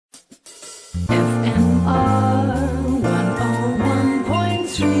FMR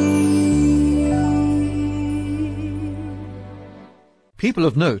 101.3. People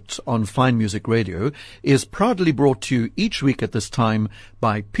of Note on Fine Music Radio is proudly brought to you each week at this time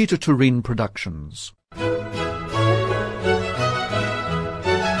by Peter Turin Productions.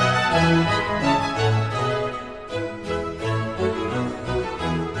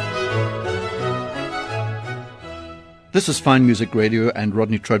 This is Fine Music Radio and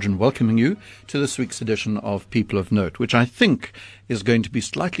Rodney Trojan welcoming you to this week's edition of People of Note, which I think is going to be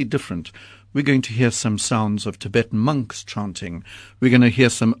slightly different. We're going to hear some sounds of Tibetan monks chanting. We're going to hear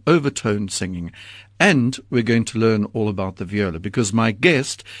some overtone singing. And we're going to learn all about the viola, because my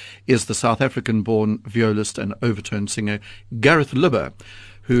guest is the South African-born violist and overtone singer Gareth Lubbe,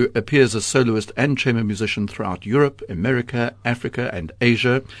 who appears as soloist and chamber musician throughout Europe, America, Africa, and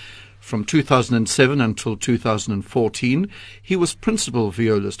Asia. From 2007 until 2014, he was principal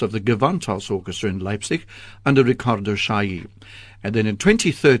violist of the Gewandhaus Orchestra in Leipzig under Ricardo Chailly. And then in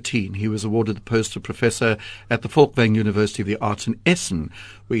 2013, he was awarded the post of professor at the Folkwang University of the Arts in Essen,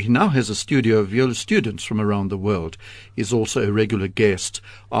 where he now has a studio of viola students from around the world. He's also a regular guest,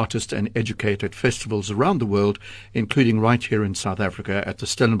 artist and educator at festivals around the world, including right here in South Africa at the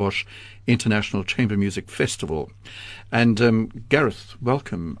Stellenbosch International Chamber Music Festival. And Gareth,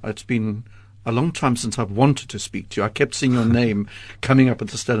 welcome. It's been a long time since I've wanted to speak to you. I kept seeing your name coming up at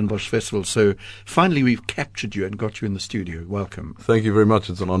the Stellenbosch Festival, so finally we've captured you and got you in the studio. Welcome. Thank you very much.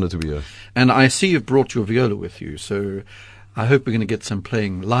 It's an honor to be here. And I see you've brought your viola with you, so I hope we're going to get some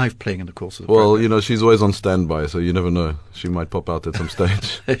live playing in the course of the program. Well, you know, she's always on standby, so you never know. She might pop out at some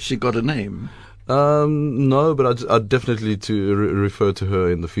stage. Has she got a name? No, but I'd definitely refer to her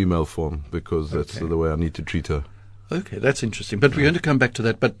in the female form, because that's the way I need to treat her. Okay, that's interesting. But we're going to come back to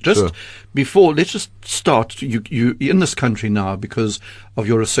that. But just before, let's just start. You in this country now because of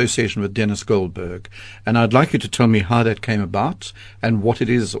your association with Dennis Goldberg. And I'd like you to tell me how that came about and what it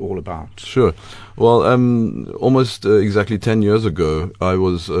is all about. Sure. Well, almost exactly 10 years ago, I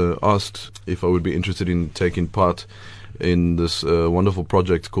was asked if I would be interested in taking part in this wonderful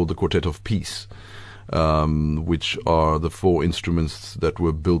project called the Quartet of Peace, which are the four instruments that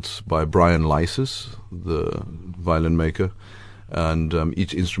were built by Brian Lysis, the violin maker, and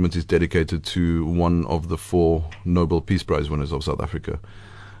each instrument is dedicated to one of the four Nobel Peace Prize winners of South Africa.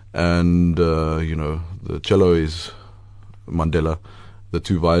 And, the cello is Mandela, the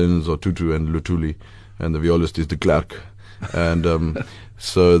two violins are Tutu and Luthuli, and the violist is de Klerk. And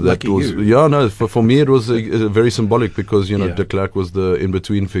so that was, for me it was very symbolic because, de Klerk was the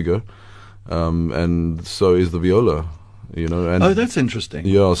in-between figure. And so is the viola, And that's interesting.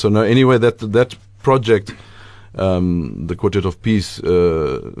 Yeah. So anyway, that project, the Quartet of Peace,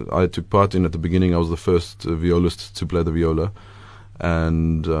 I took part in at the beginning. I was the first violist to play the viola,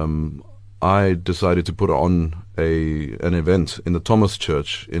 and I decided to put on an event in the Thomas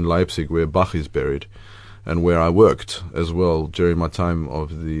Church in Leipzig, where Bach is buried, and where I worked as well during my time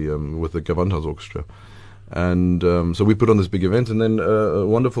of with the Gewandhaus Orchestra. And so we put on this big event, and then a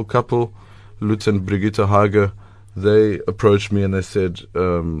wonderful couple, Lutz and Brigitte Hager, they approached me and they said,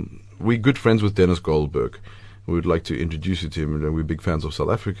 we're good friends with Dennis Goldberg. We would like to introduce you to him. We're big fans of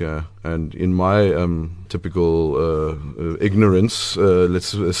South Africa. And in my typical ignorance,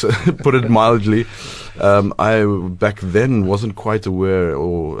 let's put it mildly, I back then wasn't quite aware,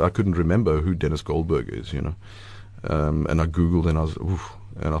 or I couldn't remember who Dennis Goldberg is, And I Googled and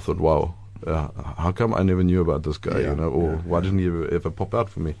I thought, wow. How come I never knew about this guy, why didn't he ever pop out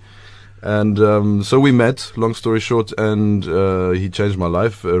for me? And so we met, long story short, and he changed my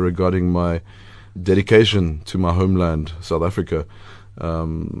life regarding my dedication to my homeland, South Africa,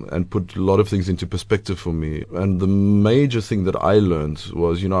 and put a lot of things into perspective for me. And the major thing that I learned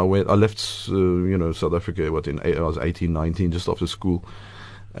was, I left, South Africa, I was 18, 19, just after school,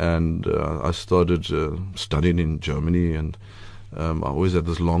 and I started studying in Germany, and I always had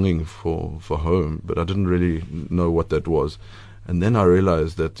this longing for home, but I didn't really know what that was. And then I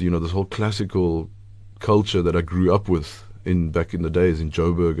realized that, this whole classical culture that I grew up with back in the days in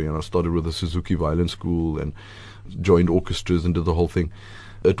Joburg, I started with the Suzuki Violin School and joined orchestras and did the whole thing.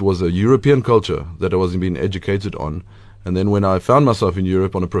 It was a European culture that I was being educated on. And then when I found myself in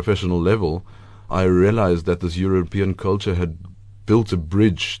Europe on a professional level, I realized that this European culture had built a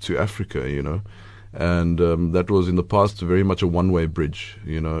bridge to Africa, And that was in the past very much a one-way bridge,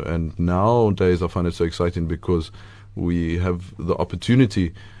 And nowadays I find it so exciting because we have the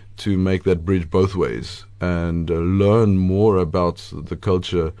opportunity to make that bridge both ways and learn more about the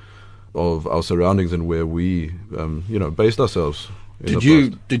culture of our surroundings and where we, based ourselves. Did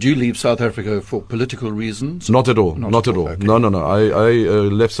you leave South Africa for political reasons? Not at all. Not at all. Okay. No. I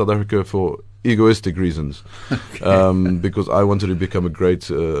left South Africa for egoistic reasons, because I wanted to become a great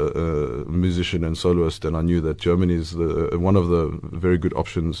musician and soloist, and I knew that Germany is one of the very good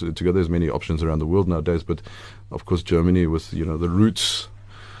options. Together, there's many options around the world nowadays, but of course, Germany with the roots.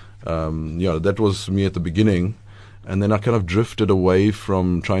 That was me at the beginning, and then I kind of drifted away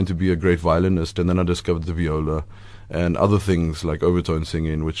from trying to be a great violinist, and then I discovered the viola and other things like overtone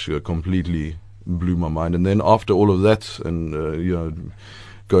singing, which completely blew my mind. And then after all of that, and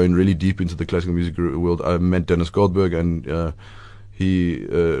going really deep into the classical music world, I met Dennis Goldberg, and he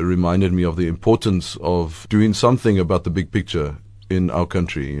reminded me of the importance of doing something about the big picture in our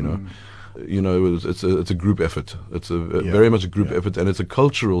country. It's a group effort. It's very much a group effort, and it's a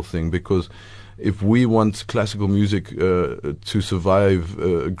cultural thing, because if we want classical music to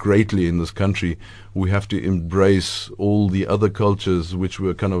survive greatly in this country, we have to embrace all the other cultures which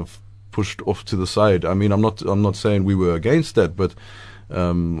were kind of pushed off to the side. I mean, I'm not saying we were against that, but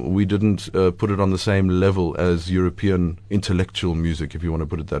we didn't put it on the same level as European intellectual music, if you want to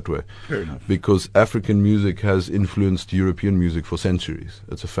put it that way. Fair enough. Because African music has influenced European music for centuries.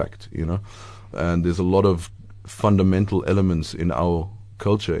 It's a fact, And there's a lot of fundamental elements in our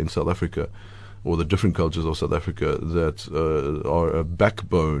culture in South Africa, or the different cultures of South Africa, that are a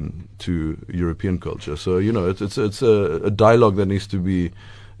backbone to European culture. So, it's a dialogue that needs to be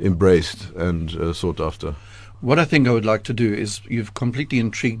embraced and sought after. What I think I would like to do is, you've completely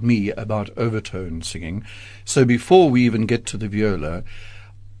intrigued me about overtone singing. So before we even get to the viola,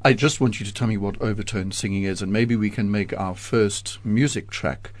 I just want you to tell me what overtone singing is, and maybe we can make our first music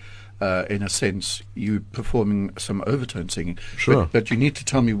track, in a sense, you performing some overtone singing. Sure. But you need to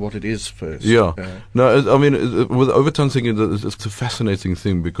tell me what it is first. Yeah. No, I mean, with overtone singing, it's a fascinating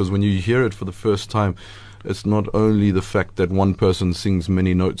thing, because when you hear it for the first time, it's not only the fact that one person sings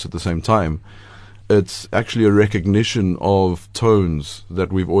many notes at the same time. It's actually a recognition of tones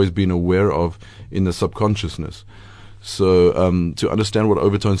that we've always been aware of in the subconsciousness. So to understand what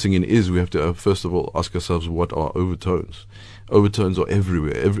overtone singing is, we have to first of all ask ourselves, what are overtones? Overtones are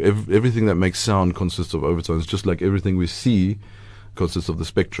everywhere. Everything that makes sound consists of overtones, just like everything we see consists of the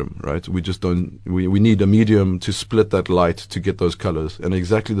spectrum, right? We just don't. We need a medium to split that light to get those colors, and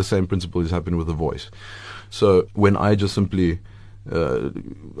exactly the same principle is happening with the voice. So when I just simply,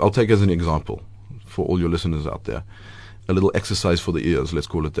 I'll take as an example, for all your listeners out there, a little exercise for the ears, let's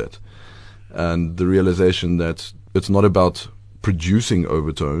call it that. And the realization that it's not about producing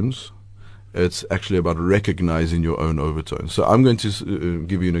overtones, it's actually about recognizing your own overtones. So I'm going to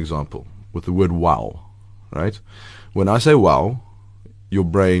give you an example with the word wow, right? When I say wow, your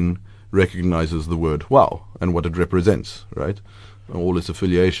brain recognizes the word wow and what it represents, right? And all its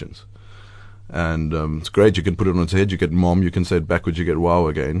affiliations. And it's great. You can put it on its head. You get mom. You can say it backwards. You get wow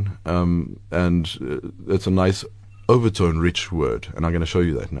again. And it's a nice overtone-rich word. And I'm going to show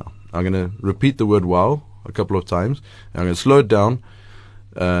you that now. I'm going to repeat the word wow a couple of times. And I'm going to slow it down.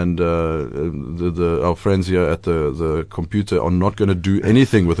 And our friends here at the computer are not going to do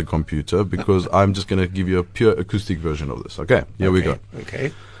anything with the computer, because I'm just going to give you a pure acoustic version of this. Okay, here we go.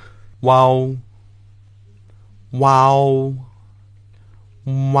 Okay. Wow. Wow.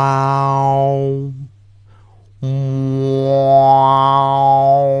 Wow.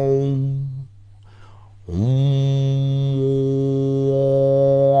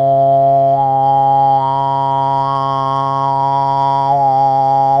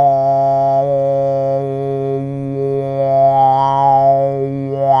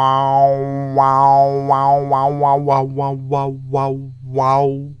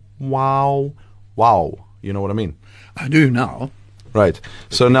 Wow. You know what I mean? I do now. Right.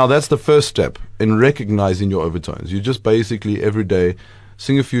 So now that's the first step in recognizing your overtones. You just basically every day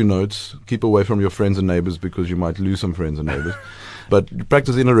sing a few notes, keep away from your friends and neighbors, because you might lose some friends and neighbors. But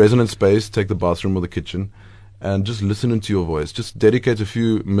practice in a resonant space, take the bathroom or the kitchen, and just listen into your voice. Just dedicate a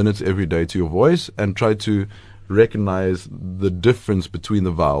few minutes every day to your voice and try to recognize the difference between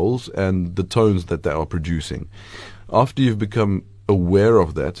the vowels and the tones that they are producing. After you've become aware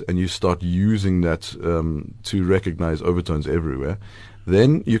of that and you start using that to recognize overtones everywhere,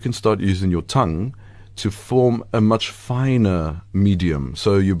 then you can start using your tongue to form a much finer medium.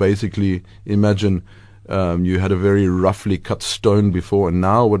 So you basically imagine you had a very roughly cut stone before, and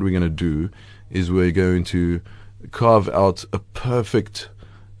now what we're going to do is we're going to carve out a perfect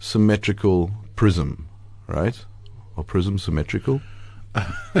symmetrical prism, right? Or prism symmetrical?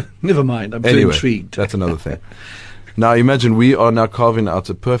 Never mind, I'm Anyway, too intrigued. That's another thing. Now imagine we are now carving out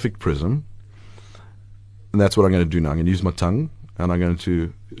a perfect prism, and that's what I'm going to do now. I'm going to use my tongue, and I'm going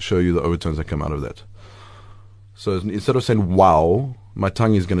to show you the overtones that come out of that. So instead of saying wow, my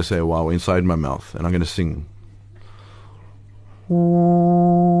tongue is going to say wow inside my mouth, and I'm going to sing.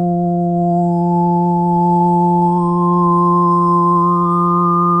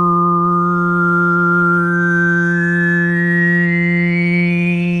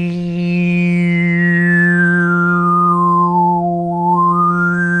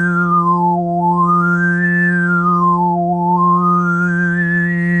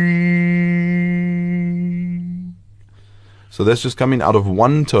 So that's just coming out of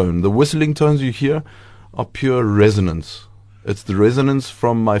one tone. The whistling tones you hear are pure resonance. It's the resonance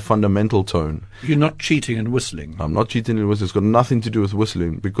from my fundamental tone. You're not cheating and whistling. I'm not cheating in whistling. It's got nothing to do with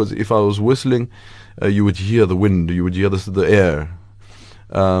whistling, because if I was whistling, you would hear the wind, you would hear the air.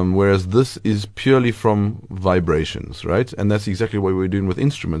 Whereas this is purely from vibrations, right? And that's exactly what we're doing with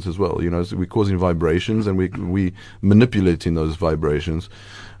instruments as well. So we're causing vibrations, and we manipulating those vibrations,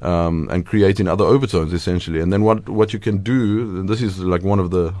 and creating other overtones essentially. And then what you can do, and this is like one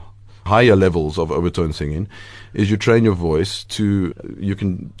of the higher levels of overtone singing, is you train your voice you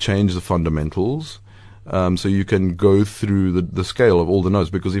can change the fundamentals, so you can go through the scale of all the notes.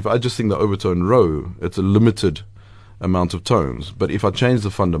 Because if I just sing the overtone row, it's a limited amount of tones. But if I change the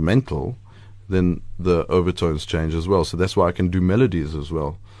fundamental, then the overtones change as well. So that's why I can do melodies as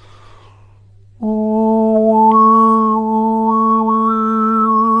well.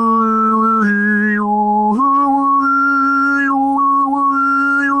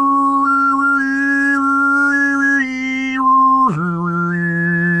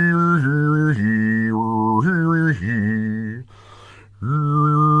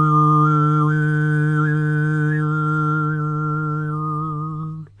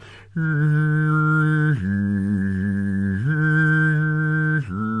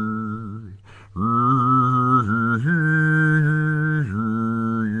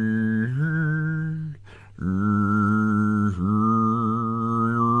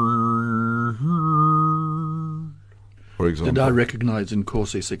 For example. Did I recognize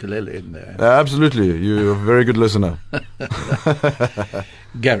Nkosi Sikelele in there? Absolutely. You're a very good listener.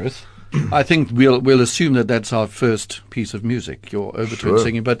 Gareth, I think we'll assume that that's our first piece of music, your overtone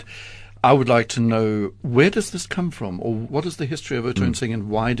singing, but I would like to know, where does this come from, or what is the history of overtone singing?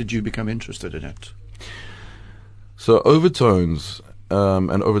 Why did you become interested in it? So overtones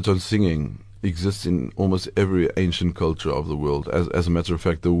and overtone singing exists in almost every ancient culture of the world. As a matter of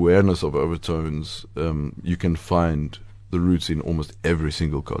fact, the awareness of overtones, you can find the roots in almost every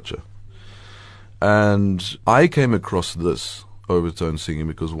single culture. And I came across this overtone singing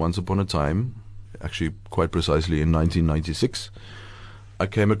because once upon a time, actually quite precisely in 1996, I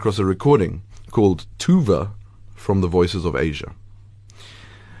came across a recording called Tuva from the Voices of Asia.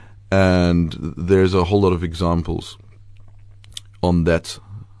 And there's a whole lot of examples on that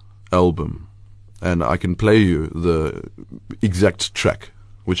album. And I can play you the exact track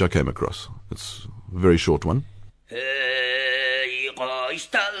which I came across. It's a very short one.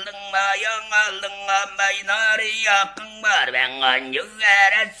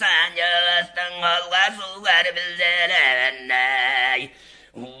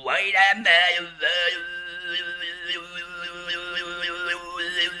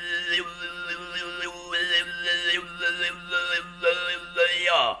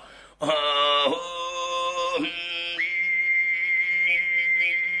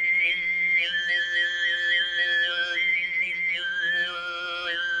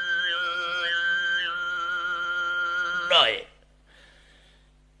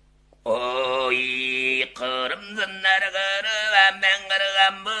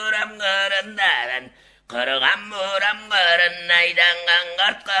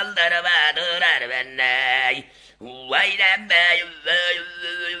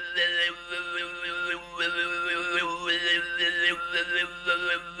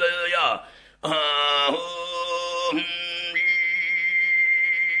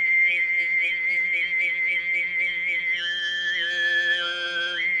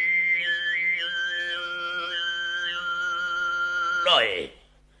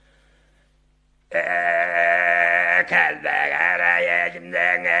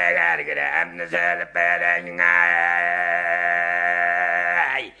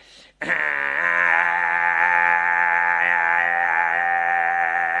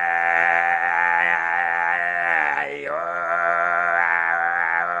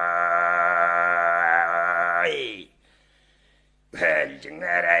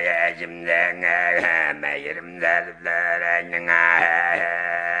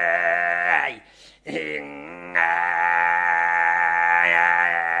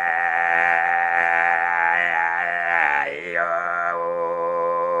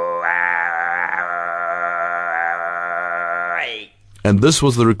 And this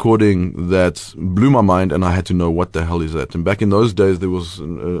was the recording that blew my mind, and I had to know what the hell is that. And back in those days, there was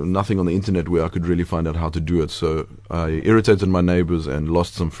nothing on the internet where I could really find out how to do it. So I irritated my neighbors and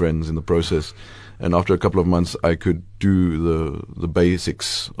lost some friends in the process. And after a couple of months, I could do the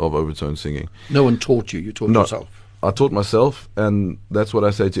basics of overtone singing. No one taught you. You taught yourself. I taught myself, and that's what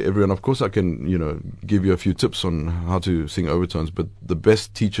I say to everyone. Of course, I can, give you a few tips on how to sing overtones, but the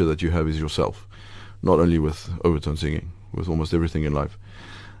best teacher that you have is yourself, not only with overtone singing. with almost everything in life.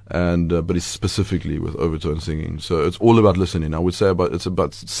 And but it's specifically with overtone singing. So it's all about listening. I would say it's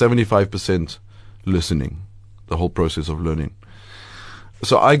about 75% listening, the whole process of learning.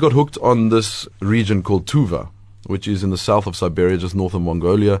 So I got hooked on this region called Tuva, which is in the south of Siberia, just north of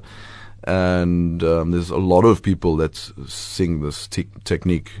Mongolia. And there's a lot of people that sing this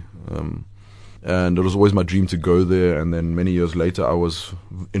technique. And it was always my dream to go there. And then many years later, I was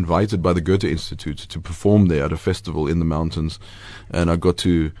invited by the Goethe Institute to perform there at a festival in the mountains. And I got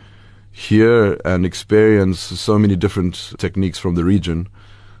to hear and experience so many different techniques from the region,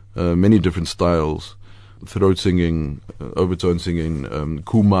 many different styles, throat singing, overtone singing,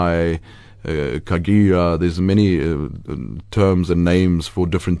 kumai, kagira. There's many terms and names for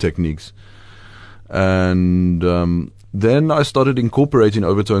different techniques. And then I started incorporating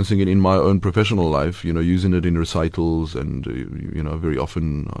overtone singing in my own professional life, using it in recitals. And, very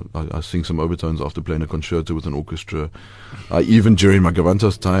often I sing some overtones after playing a concerto with an orchestra. I even, during my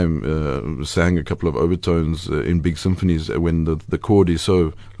Gavantas time, sang a couple of overtones in big symphonies when the chord is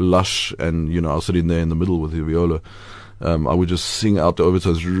so lush and, I was sitting there in the middle with the viola. I would just sing out the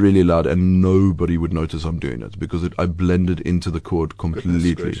overtones really loud, and nobody would notice I'm doing it because I blended into the chord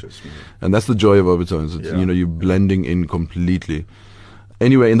completely. Gracious, and that's the joy of overtones. It's, you're blending in completely.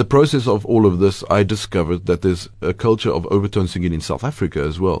 Anyway, in the process of all of this, I discovered that there's a culture of overtone singing in South Africa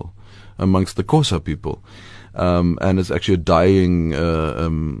as well, amongst the Xhosa people. And it's actually a dying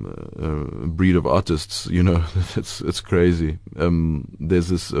breed of artists. It's crazy. There's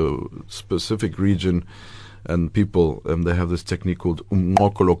this specific region and people, they have this technique called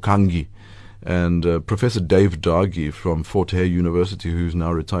umngokolo kangi. And Professor Dave Dargi from Fort Hare University, who's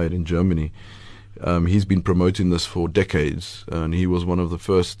now retired in Germany, he's been promoting this for decades. And he was one of the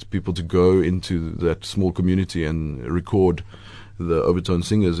first people to go into that small community and record the overtone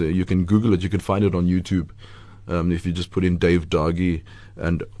singers. You can Google it, you can find it on YouTube. If you just put in Dave Dargi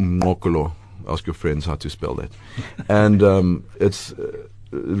and umngokolo, ask your friends how to spell that. And it's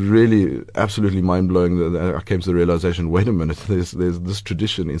really absolutely mind-blowing that I came to the realization, wait a minute, there's this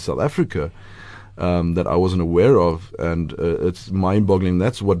tradition in South Africa that I wasn't aware of, and it's mind-boggling.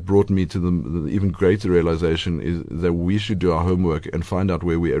 That's what brought me to the even greater realization, is that we should do our homework and find out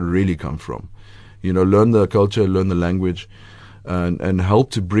where we really come from. Learn the culture, learn the language, and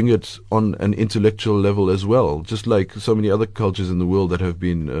help to bring it on an intellectual level as well, just like so many other cultures in the world that have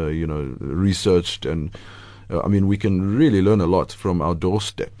been researched. And we can really learn a lot from our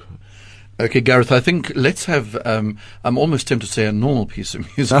doorstep. Okay, Gareth, I think let's have, I'm almost tempted to say a normal piece of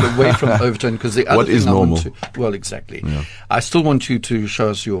music away from overtone, because the other what thing is normal? Well, exactly. Yeah. I still want you to show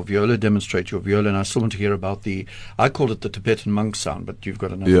us your viola, demonstrate your viola, and I still want to hear about I call it the Tibetan monk sound, but you've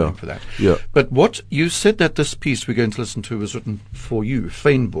got another name for that. Yeah. But what, you said that this piece we're going to listen to was written for you,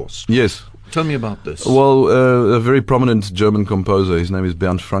 Fynbos. Yes. Tell me about this. Well, a very prominent German composer, his name is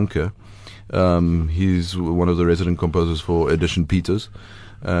Bernd Franke. He's one of the resident composers for Edition Peters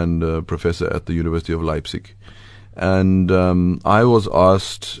and professor at the University of Leipzig. And I was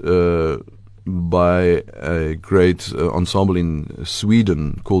asked by a great ensemble in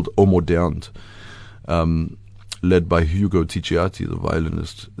Sweden called Omodernt, led by Hugo Ticciati, the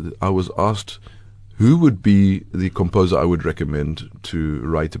violinist. I was asked who would be the composer I would recommend to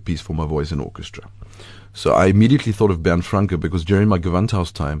write a piece for my voice and orchestra. So I immediately thought of Bernd Franke, because during my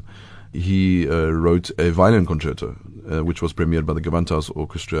Gewandhaus time, he wrote a violin concerto, which was premiered by the Gewandhaus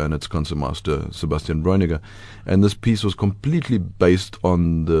Orchestra and its concertmaster Sebastian Bräuniger. And this piece was completely based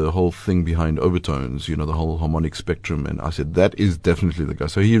on the whole thing behind overtones, the whole harmonic spectrum. And I said, that is definitely the guy.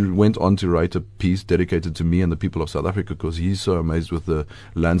 So he went on to write a piece dedicated to me and the people of South Africa, because he's so amazed with the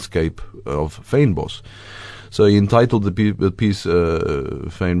landscape of Fynbos. So he entitled the piece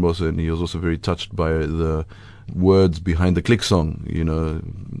Fynbos, and he was also very touched by the words behind the click song,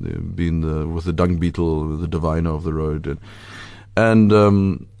 being with the dung beetle, the diviner of the road.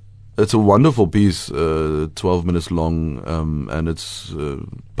 And it's a wonderful piece, 12 minutes long, and it's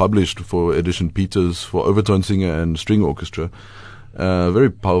published for Edition Peters for overtone singer and string orchestra. Very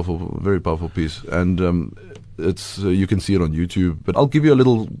powerful piece. And it's you can see it on YouTube, but I'll give you a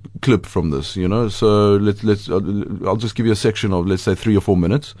little clip from this, so I'll just give you a section of, let's say, 3 or 4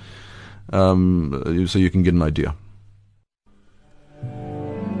 minutes. So you can get an idea.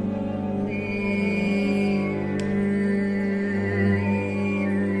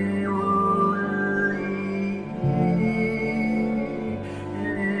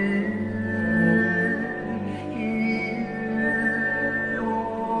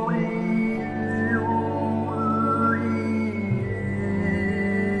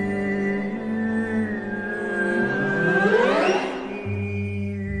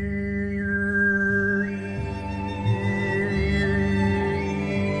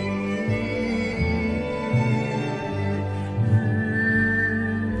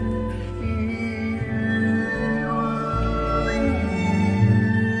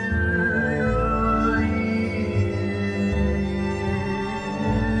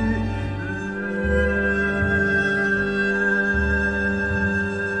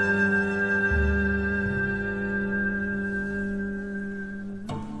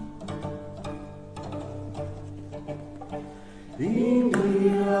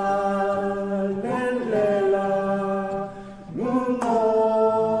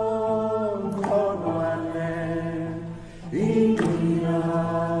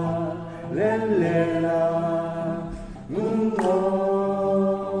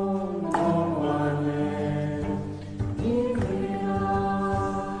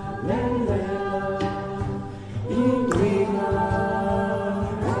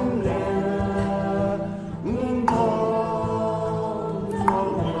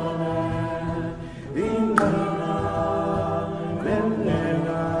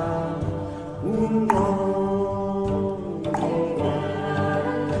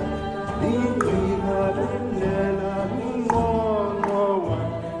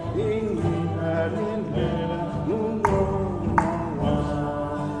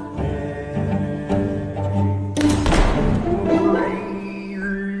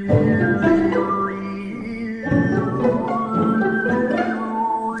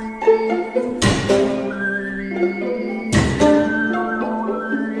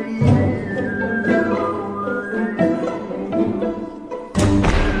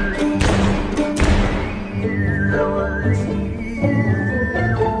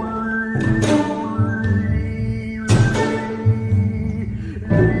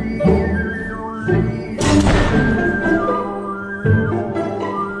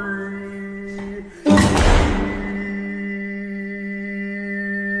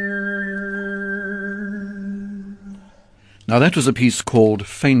 Now, that was a piece called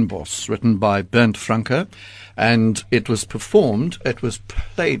Fynbos, written by Bernd Franke, and it was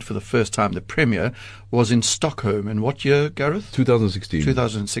played for the first time. The premiere was in Stockholm. In what year, Gareth? 2016.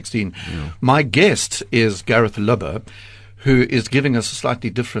 2016. Yeah. My guest is Gareth Lubber, who is giving us a slightly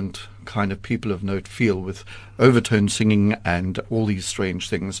different kind of People of Note feel with overtone singing and all these strange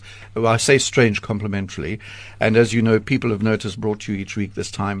things. Well, I say strange complimentarily. And as you know, People of Note is brought to you each week, this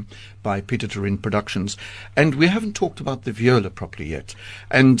time by Peter Turin Productions. And we haven't talked about the viola properly yet.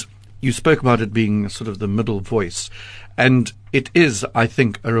 And you spoke about it being sort of the middle voice. And it is, I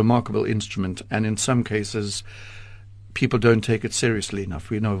think, a remarkable instrument. And in some cases, people don't take it seriously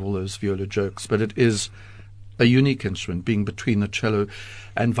enough. We know of all those viola jokes, but it is a unique instrument, being between the cello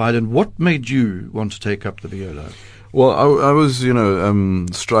and violin. What made you want to take up the viola? Well, I was,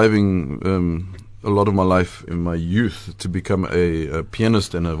 striving a lot of my life in my youth to become a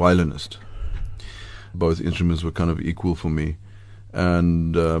pianist and a violinist. Both instruments were kind of equal for me.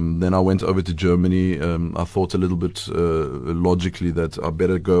 And then I went over to Germany. I thought a little bit logically that I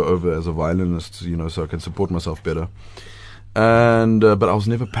better go over as a violinist, so I can support myself better. And but I was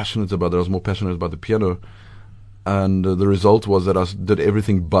never passionate about it. I was more passionate about the piano. And the result was that I did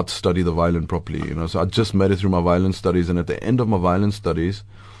everything but study the violin properly, So I just made it through my violin studies, and at the end of my violin studies,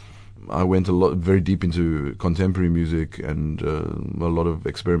 I went very deep into contemporary music and a lot of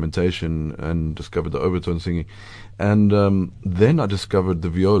experimentation, and discovered the overtone singing. And then I discovered the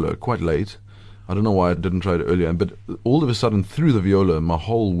viola quite late. I don't know why I didn't try it earlier, but all of a sudden, through the viola, my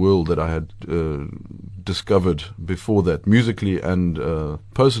whole world that I had discovered before that, musically and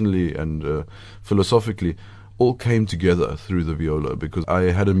personally and philosophically, all came together through the viola, because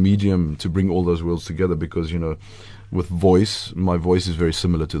I had a medium to bring all those worlds together. Because with voice, my voice is very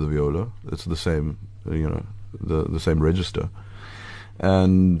similar to the viola. It's the same, the same register,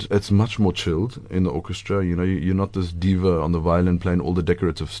 and it's much more chilled in the orchestra. You're not this diva on the violin playing all the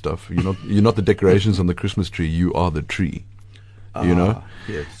decorative stuff. You're not the decorations on the Christmas tree. You are the tree.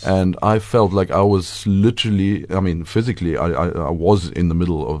 Yes. And I felt like I was literally, physically, I was in the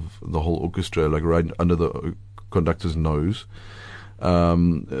middle of the whole orchestra, like right under the conductor's nose.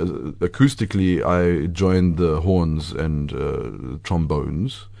 Acoustically, I joined the horns and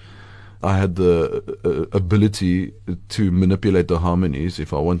trombones. I had the ability to manipulate the harmonies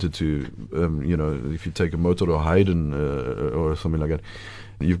if I wanted to. If you take a Mozart or Haydn or something like that,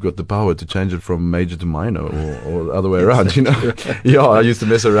 you've got the power to change it from major to minor, or the other way around. Yeah, I used to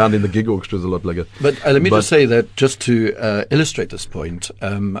mess around in the gig orchestras a lot like that. But let me just say that, just to illustrate this point,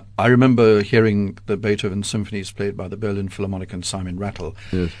 I remember hearing the Beethoven symphonies played by the Berlin Philharmonic and Simon Rattle.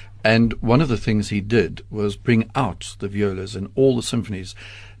 Yes. And one of the things he did was bring out the violas in all the symphonies,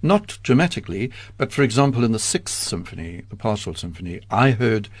 not dramatically, but for example, in the Sixth Symphony, the Pastoral Symphony, I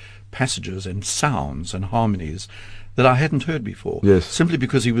heard passages and sounds and harmonies that I hadn't heard before. Yes. Simply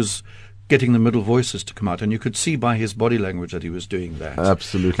because he was getting the middle voices to come out, and you could see by his body language that he was doing that.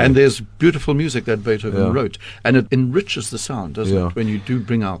 Absolutely. And there's beautiful music that Beethoven wrote, and it enriches the sound, doesn't Yeah. it, when you do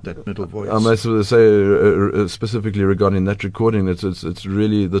bring out that middle voice? I must say, specifically regarding that recording, it's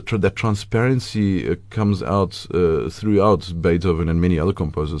really that transparency comes out throughout Beethoven and many other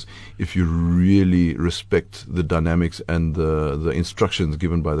composers if you really respect the dynamics and the instructions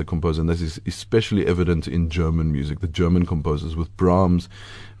given by the composer. And this is especially evident in German music, the German composers with Brahms,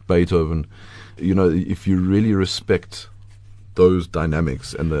 Beethoven. If you really respect those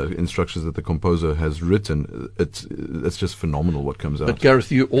dynamics and the instructions that the composer has written, it's just phenomenal what comes out. But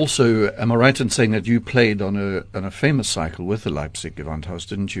Gareth, you also, am I right in saying that you played on a famous cycle with the Leipzig Gewandhaus,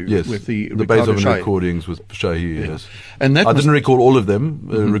 didn't you? Yes, With the Beethoven Shahi. recordings with Shahi. Yes, And that I was, didn't record all of them.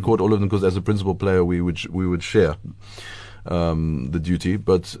 Because as a principal player, we would share the duty.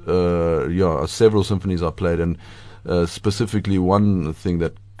 But several symphonies I played, and specifically one thing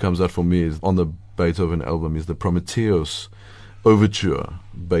that comes out for me is on the Beethoven album is the Prometheus Overture,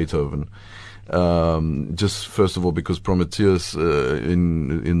 Beethoven. Just first of all, because Prometheus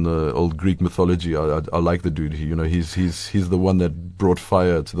in the old Greek mythology, I like the dude. He's the one that brought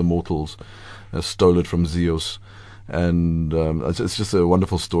fire to the mortals, stole it from Zeus, and it's just a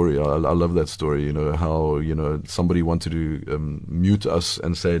wonderful story. I love that story. How somebody wanted to mute us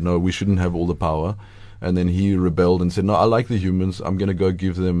and say no, we shouldn't have all the power, and then he rebelled and said no, I like the humans. I'm going to go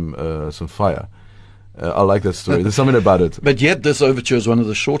give them some fire. I like that story. There's something about it. But yet this overture is one of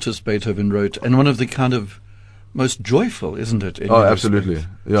the shortest Beethoven wrote and one of the kind of most joyful, isn't it? Oh, absolutely.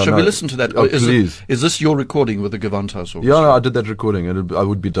 Yeah, Shall we listen to that? Oh, please. Is this your recording with the Gewandhaus Orchestra? Yeah, no, I did that recording, and I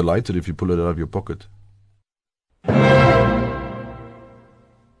would be delighted if you pull it out of your pocket.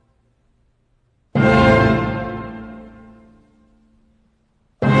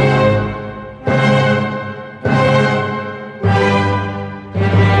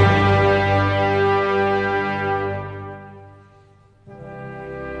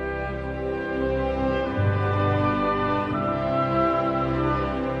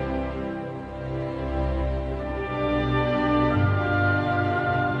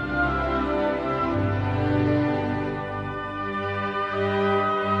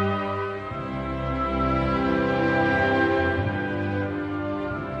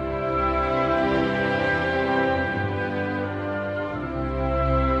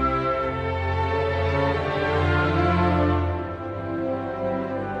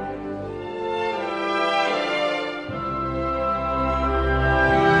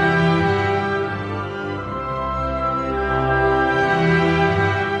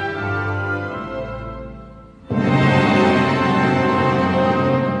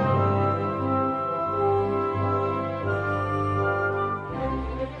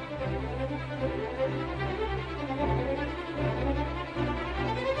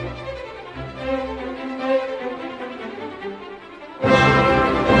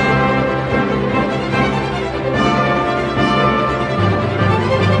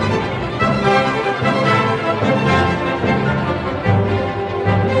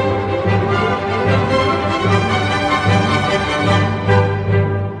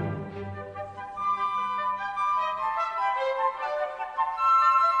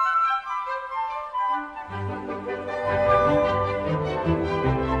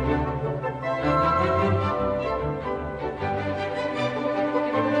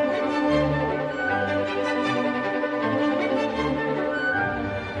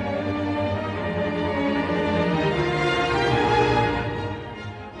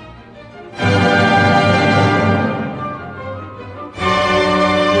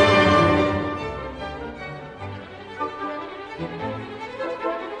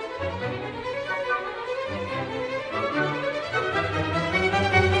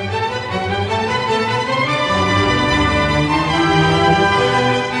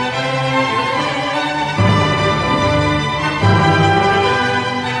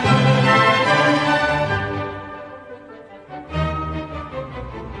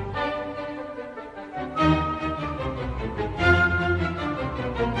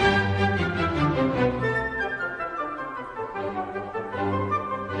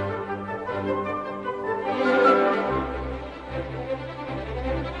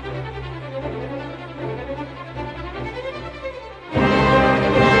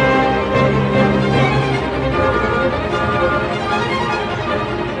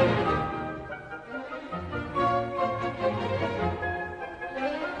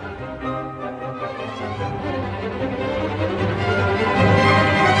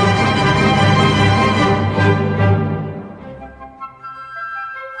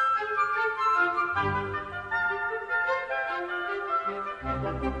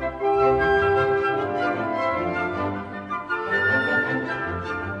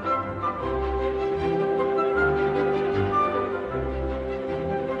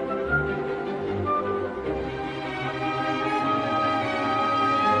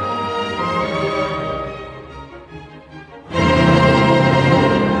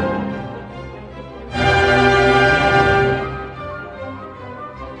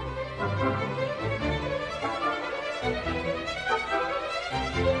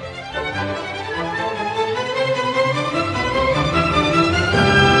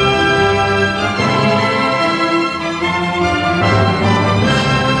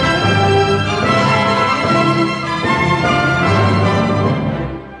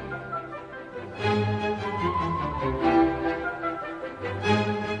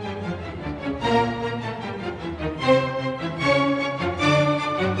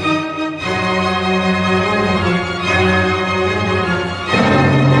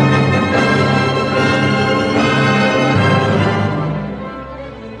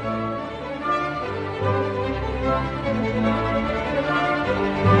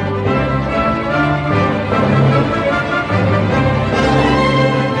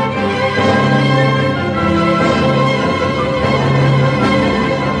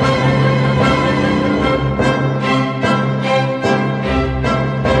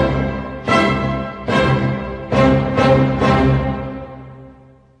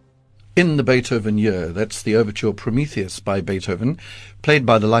 in the Beethoven year. That's the overture Prometheus by Beethoven, played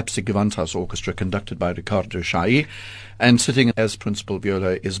by the Leipzig Gewandhaus Orchestra, conducted by Riccardo Chailly. And sitting as principal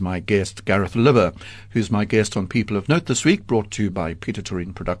viola is my guest, Gareth Libber, who's my guest on People of Note this week, brought to you by Peter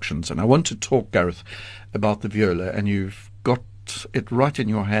Turin Productions. And I want to talk, Gareth, about the viola, and you've got it right in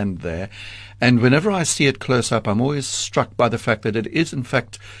your hand there. And whenever I see it close up, I'm always struck by the fact that it is, in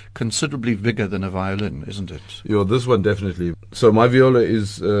fact, considerably bigger than a violin, isn't it? Yeah, this one definitely. So my viola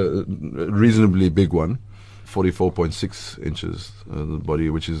is a reasonably big one, 44.6 inches, the body,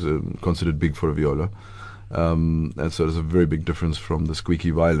 which is considered big for a viola. And so there's a very big difference from the squeaky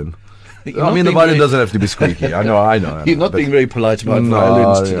violin. I mean, the violin doesn't have to be squeaky. I know. You're not being very polite about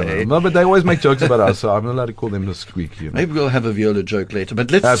violins today. Yeah. No, but they always make jokes about us, so I'm not allowed to call them the squeaky. You know? Maybe we'll have a viola joke later.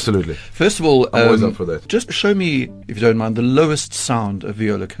 But let's absolutely. First of all, I'm always up for that. Just show me, if you don't mind, the lowest sound a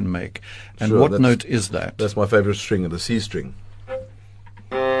viola can make, and sure, what note is that? That's my favorite string, the C string.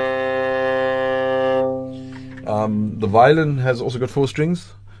 The violin has also got 4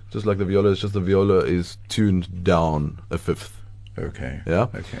 strings, just like the viola. It's just the viola is tuned down a fifth. Okay. Yeah.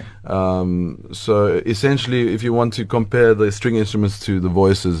 Okay. So essentially, if you want to compare the string instruments to the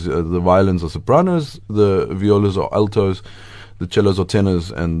voices, the violins are sopranos, the violas are altos, the cellos are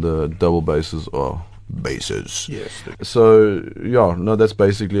tenors, and the double basses are basses. Yes. So yeah, no, that's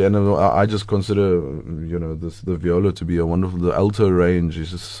basically, and I just consider, the viola to be a wonderful. The alto range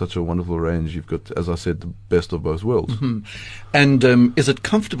is just such a wonderful range. You've got, as I said, the best of both worlds. Mm-hmm. And is it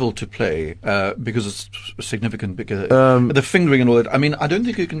comfortable to play because it's significant? Because the fingering and all that. I mean, I don't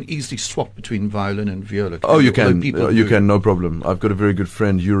think you can easily swap between violin and viola. Oh, you can. You can, no problem. I've got a very good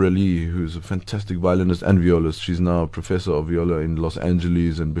friend, Yura Lee, who's a fantastic violinist and violist. She's now a professor of viola in Los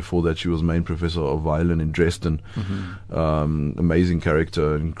Angeles, and before that, she was main professor of violin in Dresden. Mm-hmm. Amazing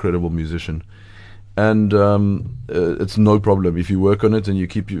character, incredible musician. And it's no problem if you work on it and you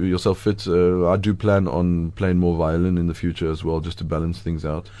keep yourself fit. I do plan on playing more violin in the future as well, just to balance things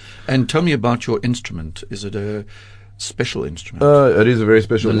out. And tell me about your instrument. Is it a special instrument? It is a very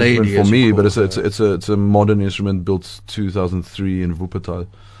special instrument for me, but it's a modern instrument built 2003 in Wuppertal,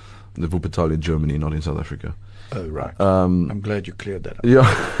 the Wuppertal in Germany, not in South Africa. Oh, right. I'm glad you cleared that up. Yeah.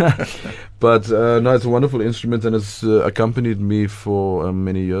 But no, it's a wonderful instrument, and it's accompanied me for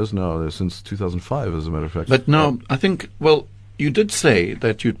many years now, since 2005, as a matter of fact. But now, I think, well, you did say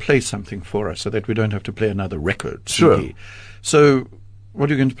that you'd play something for us so that we don't have to play another record. Sure. CD. So, what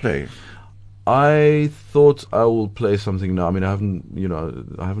are you going to play? I thought I will play something now. I mean, I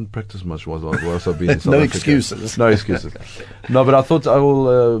haven't practiced much whilst I've been in South Africa. Excuses. No excuses. No, but I thought I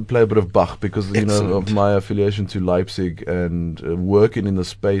will play a bit of Bach because, of my affiliation to Leipzig and working in the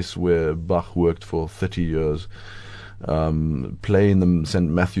space where Bach worked for 30 years, playing the St.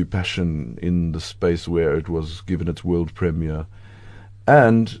 Matthew Passion in the space where it was given its world premiere,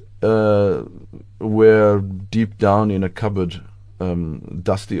 and where deep down in a cupboard,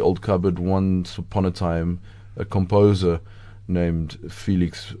 dusty old cupboard, once upon a time, a composer named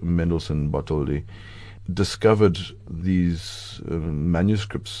Felix Mendelssohn Bartholdy discovered these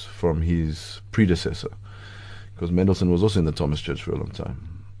manuscripts from his predecessor, because Mendelssohn was also in the Thomas Church for a long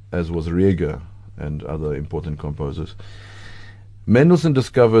time, as was Reger and other important composers. Mendelssohn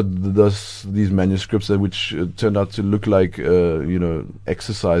discovered these manuscripts, which turned out to look like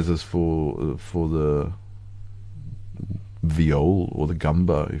exercises for the viol or the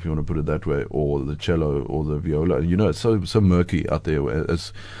gamba, if you want to put it that way, or the cello or the viola. It's so murky out there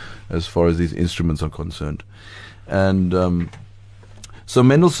as far as these instruments are concerned. And so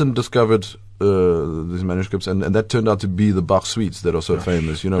Mendelssohn discovered these manuscripts, and that turned out to be the Bach suites that are so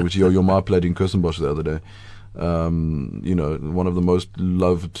famous, which your Ma played in Kirstenbosch the other day. One of the most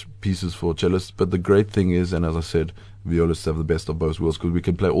loved pieces for cellists. But the great thing is, and as I said, violists have the best of both worlds, because we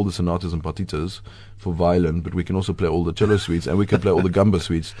can play all the sonatas and partitas for violin, but we can also play all the cello suites, and we can play all the gamba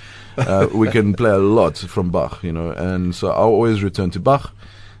suites. We can play a lot from Bach, and so I always return to Bach,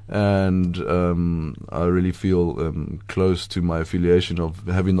 and I really feel close to my affiliation of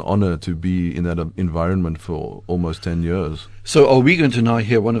having the honor to be in that environment for almost 10 years. So are we going to now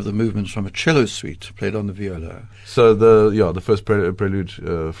hear one of the movements from a cello suite played on the viola? So the first prelude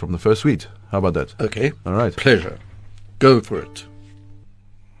from the first suite. How about that? Okay. All right. Pleasure. Go for it.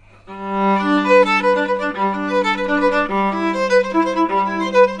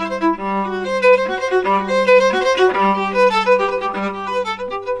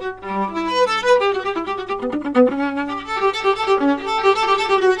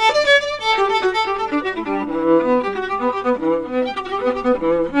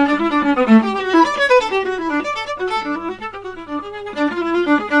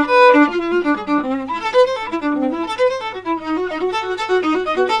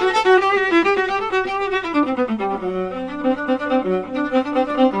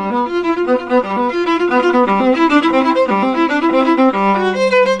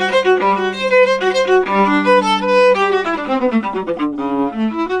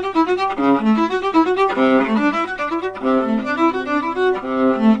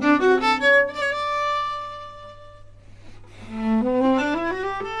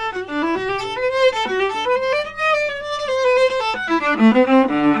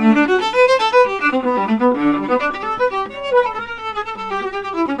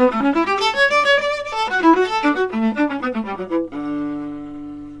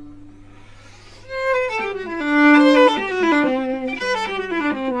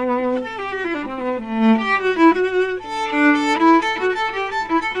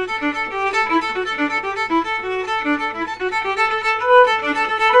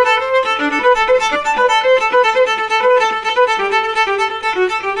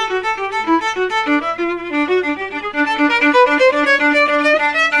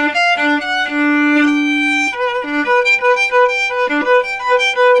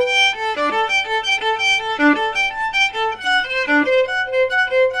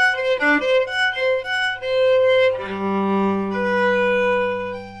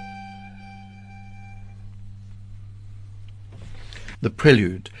 The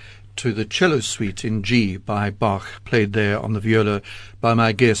prelude to the cello suite in G by Bach, played there on the viola by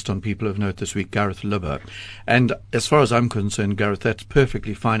my guest on People of Note this week, Gareth Libber. And as far as I'm concerned, Gareth, that's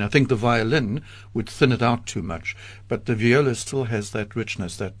perfectly fine. I think the violin would thin it out too much, but the viola still has that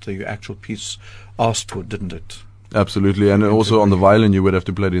richness that the actual piece asked for, didn't it? Absolutely, and also on the violin you would have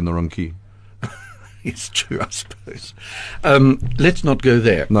to play it in the wrong key. It's true, I suppose. Let's not go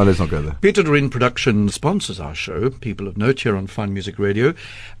there. No, let's not go there. Peter Doreen Production sponsors our show, People of Note, here on Fine Music Radio.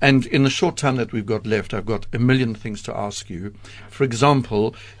 And in the short time that we've got left, I've got a million things to ask you. For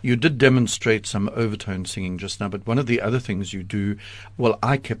example, you did demonstrate some overtone singing just now, but one of the other things you do, well,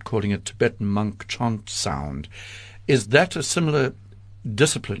 I kept calling it Tibetan monk chant sound. Is that a similar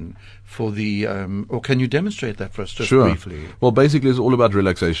discipline for the, or can you demonstrate that for us just briefly? Well, basically it's all about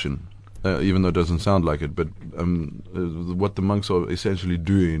relaxation. Even though it doesn't sound like it, but what the monks are essentially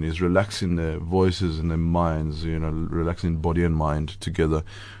doing is relaxing their voices and their minds, relaxing body and mind together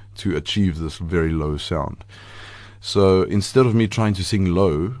to achieve this very low sound. So instead of me trying to sing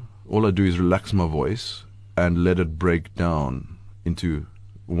low, all I do is relax my voice and let it break down into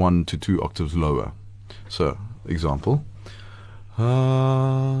 1 to 2 octaves lower. So, example.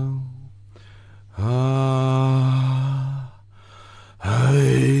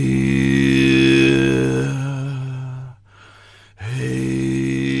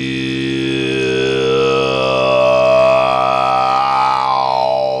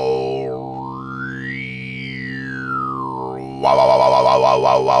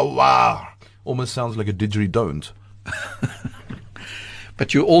 Almost sounds like a didgeridoo.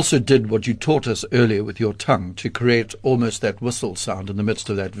 But you also did what you taught us earlier with your tongue to create almost that whistle sound in the midst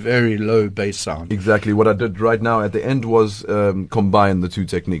of that very low bass sound. Exactly. What I did right now at the end was combine the two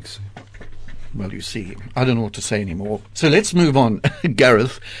techniques. Well, you see, I don't know what to say anymore. So let's move on.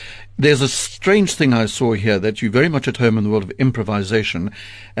 Gareth, there's a strange thing I saw here, that you're very much at home in the world of improvisation,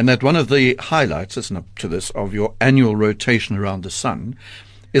 and that one of the highlights, listen up to this, of your annual rotation around the sun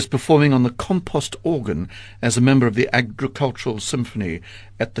is performing on the compost organ as a member of the Agricultural Symphony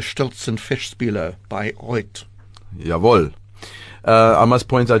at the Stelzen Festspiele by Reut. Jawohl. I must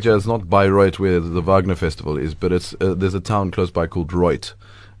point out here, it's not Bayreuth where the Wagner Festival is, but it's there's a town close by called Reut,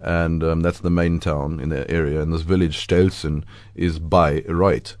 and that's the main town in the area, and this village Stelzen is by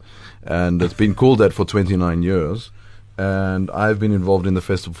Reut, and it's been called that for 29 years, and I've been involved in the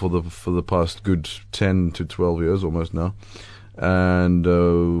festival for the past good 10 to 12 years almost now. And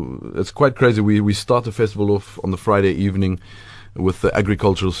it's quite crazy. We start the festival off on the Friday evening with the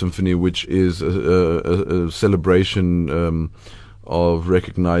Agricultural Symphony, which is a celebration of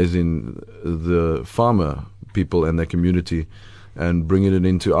recognizing the farmer people and their community and bringing it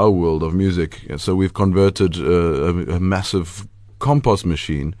into our world of music. And so we've converted a massive compost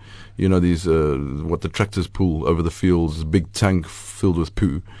machine, these what the tractors pull over the fields, big tank filled with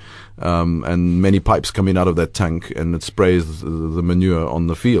poo. And many pipes coming out of that tank, and it sprays the manure on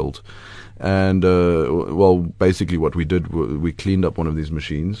the field. And basically what we did, we cleaned up one of these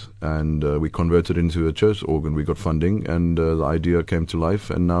machines, and we converted it into a church organ. We got funding, and the idea came to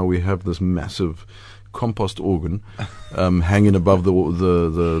life, and now we have this massive compost organ hanging above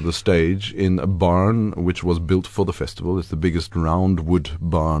the stage in a barn which was built for the festival. It's the biggest round wood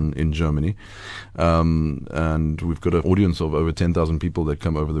barn in Germany, and we've got an audience of over 10,000 people that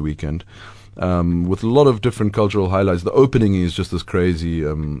come over the weekend. with a lot of different cultural highlights. The opening is just this crazy,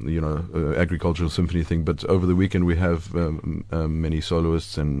 agricultural symphony thing. But over the weekend, we have many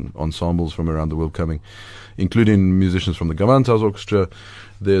soloists and ensembles from around the world coming, including musicians from the Gewandhaus Orchestra.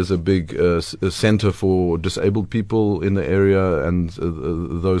 There's a big center for disabled people in the area, and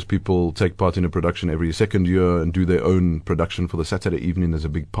those people take part in a production every second year and do their own production for the Saturday evening. There's a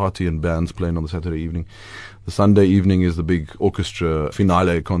big party and bands playing on the Saturday evening. The Sunday evening is the big orchestra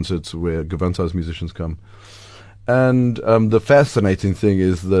finale concerts where Gewandhaus musicians come. And the fascinating thing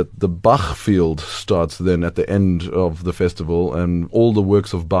is that the Bach field starts then at the end of the festival, and all the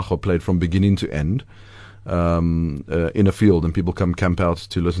works of Bach are played from beginning to end. In a field, and people come camp out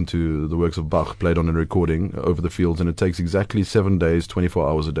to listen to the works of Bach played on a recording over the fields, and it takes exactly 7 days, 24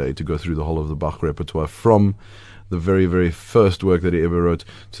 hours a day to go through the whole of the Bach repertoire, from the very, very first work that he ever wrote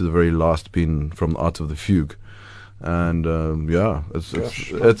to the very last being from Art of the Fugue. And it's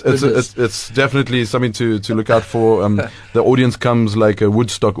definitely something to look out for. The audience comes like a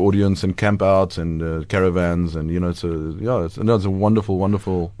Woodstock audience and camp out and caravans, and it's a wonderful,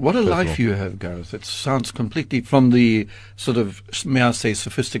 wonderful. What a festival. life you have, Gareth! It sounds completely from the sort of, may I say,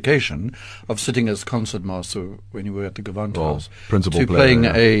 sophistication of sitting as concertmaster when you were at the Gewandhaus, principal to player, playing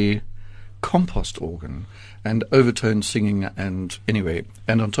yeah. a compost organ and overtone singing, and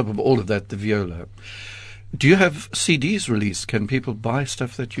on top of all of that, the viola. Do you have CDs released? Can people buy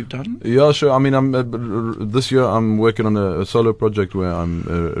stuff that you've done? Yeah, sure. I mean, this year I'm working on a solo project where I'm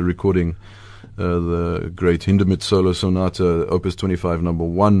recording the great Hindemith Solo Sonata, Opus 25, number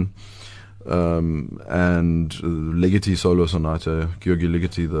 1, and Ligeti Solo Sonata, György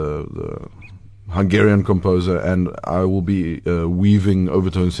Ligeti, the Hungarian composer, and I will be weaving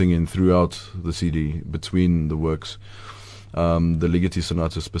overtone singing throughout the CD between the works. The Ligeti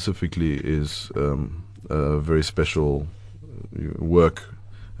Sonata specifically is a very special work,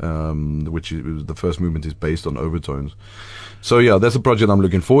 which is, the first movement is based on overtones. So yeah, that's a project I'm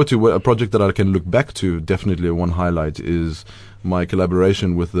looking forward to. A project that I can look back to. Definitely one highlight is my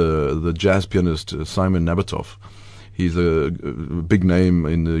collaboration with the jazz pianist Simon Nabatoff. He's a big name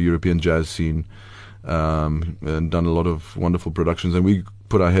in the European jazz scene, and done a lot of wonderful productions. And we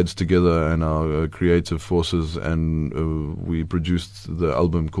put our heads together and our creative forces, and we produced the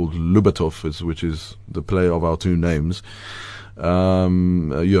album called Lubatov, which is the play of our two names. You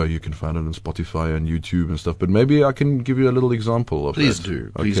can find it on Spotify and YouTube and stuff, but maybe I can give you a little example of Please that.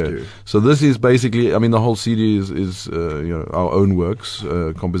 do. Please do. So this is basically, I mean, the whole CD is our own works,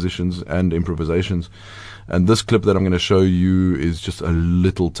 compositions and improvisations. And this clip that I'm going to show you is just a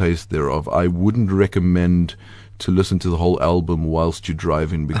little taste thereof. I wouldn't recommend to listen to the whole album whilst you're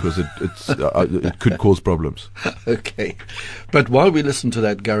driving, because it could cause problems. Okay. But while we listen to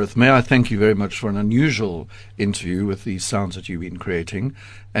that, Gareth, may I thank you very much for an unusual interview with these sounds that you've been creating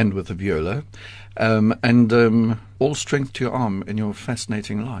and with the viola. And all strength to your arm in your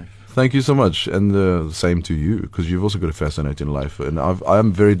fascinating life. Thank you so much, and the same to you, because you've also got a fascinating life. And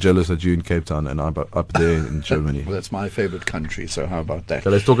I'm very jealous that you're in Cape Town and I'm up there in Germany. Well, that's my favorite country, so how about that? So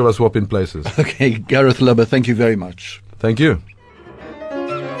let's talk about swapping places. Okay, Gareth Lubber, thank you very much. Thank you.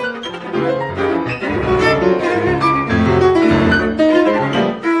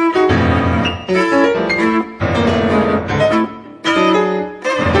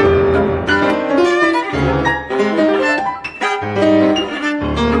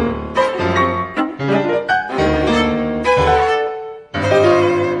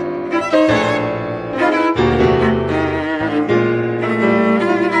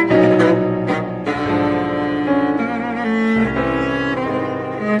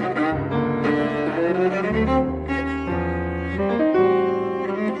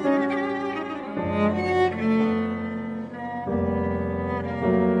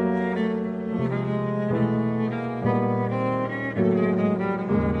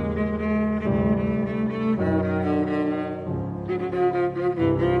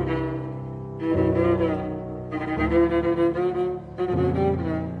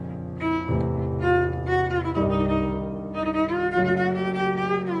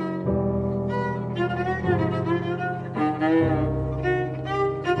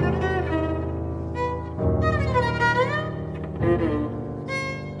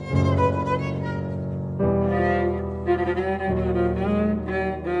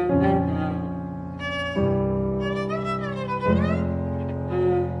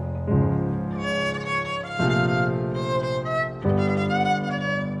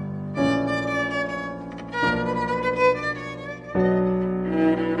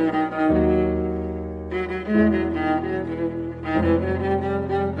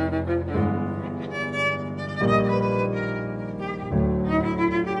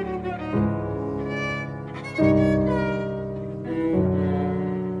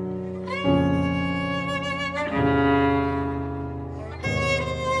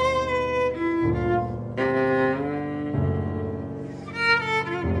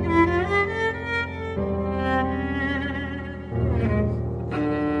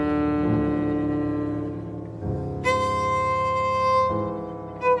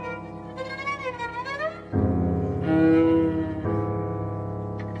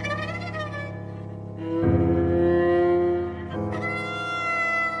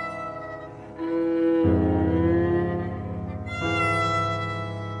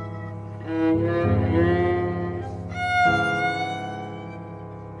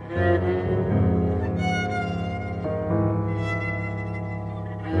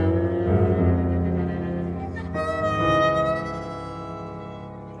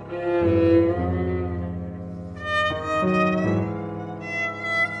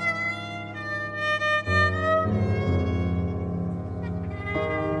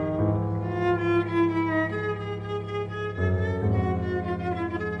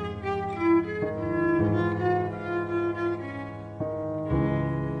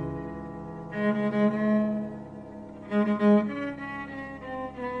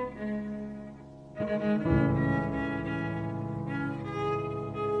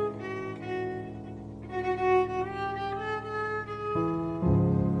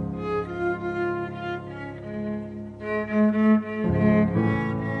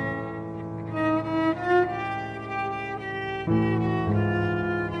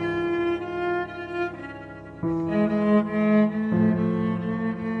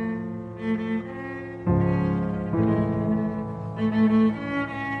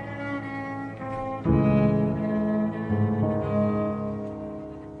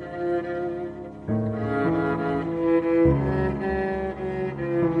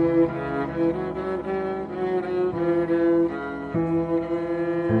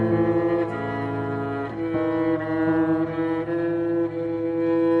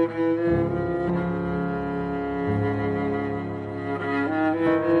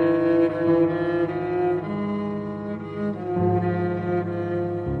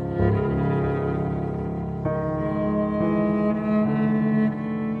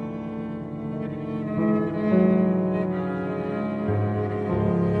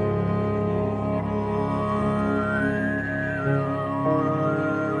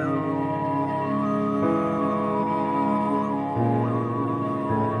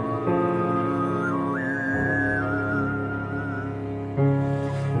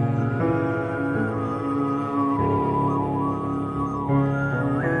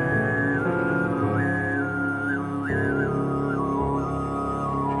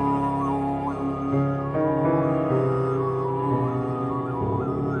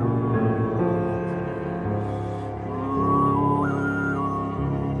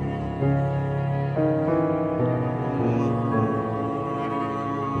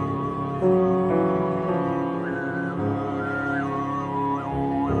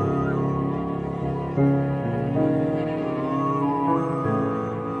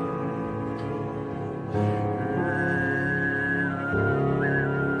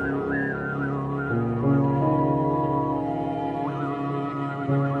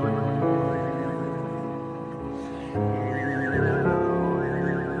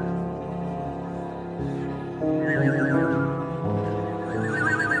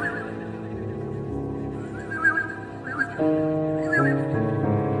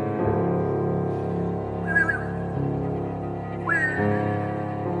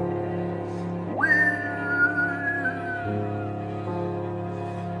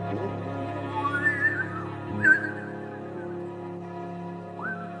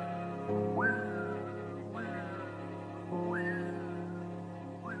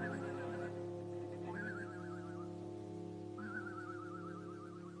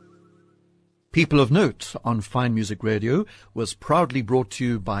 People of Note on Fine Music Radio was proudly brought to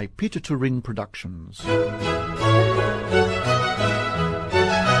you by Peter Turing Productions.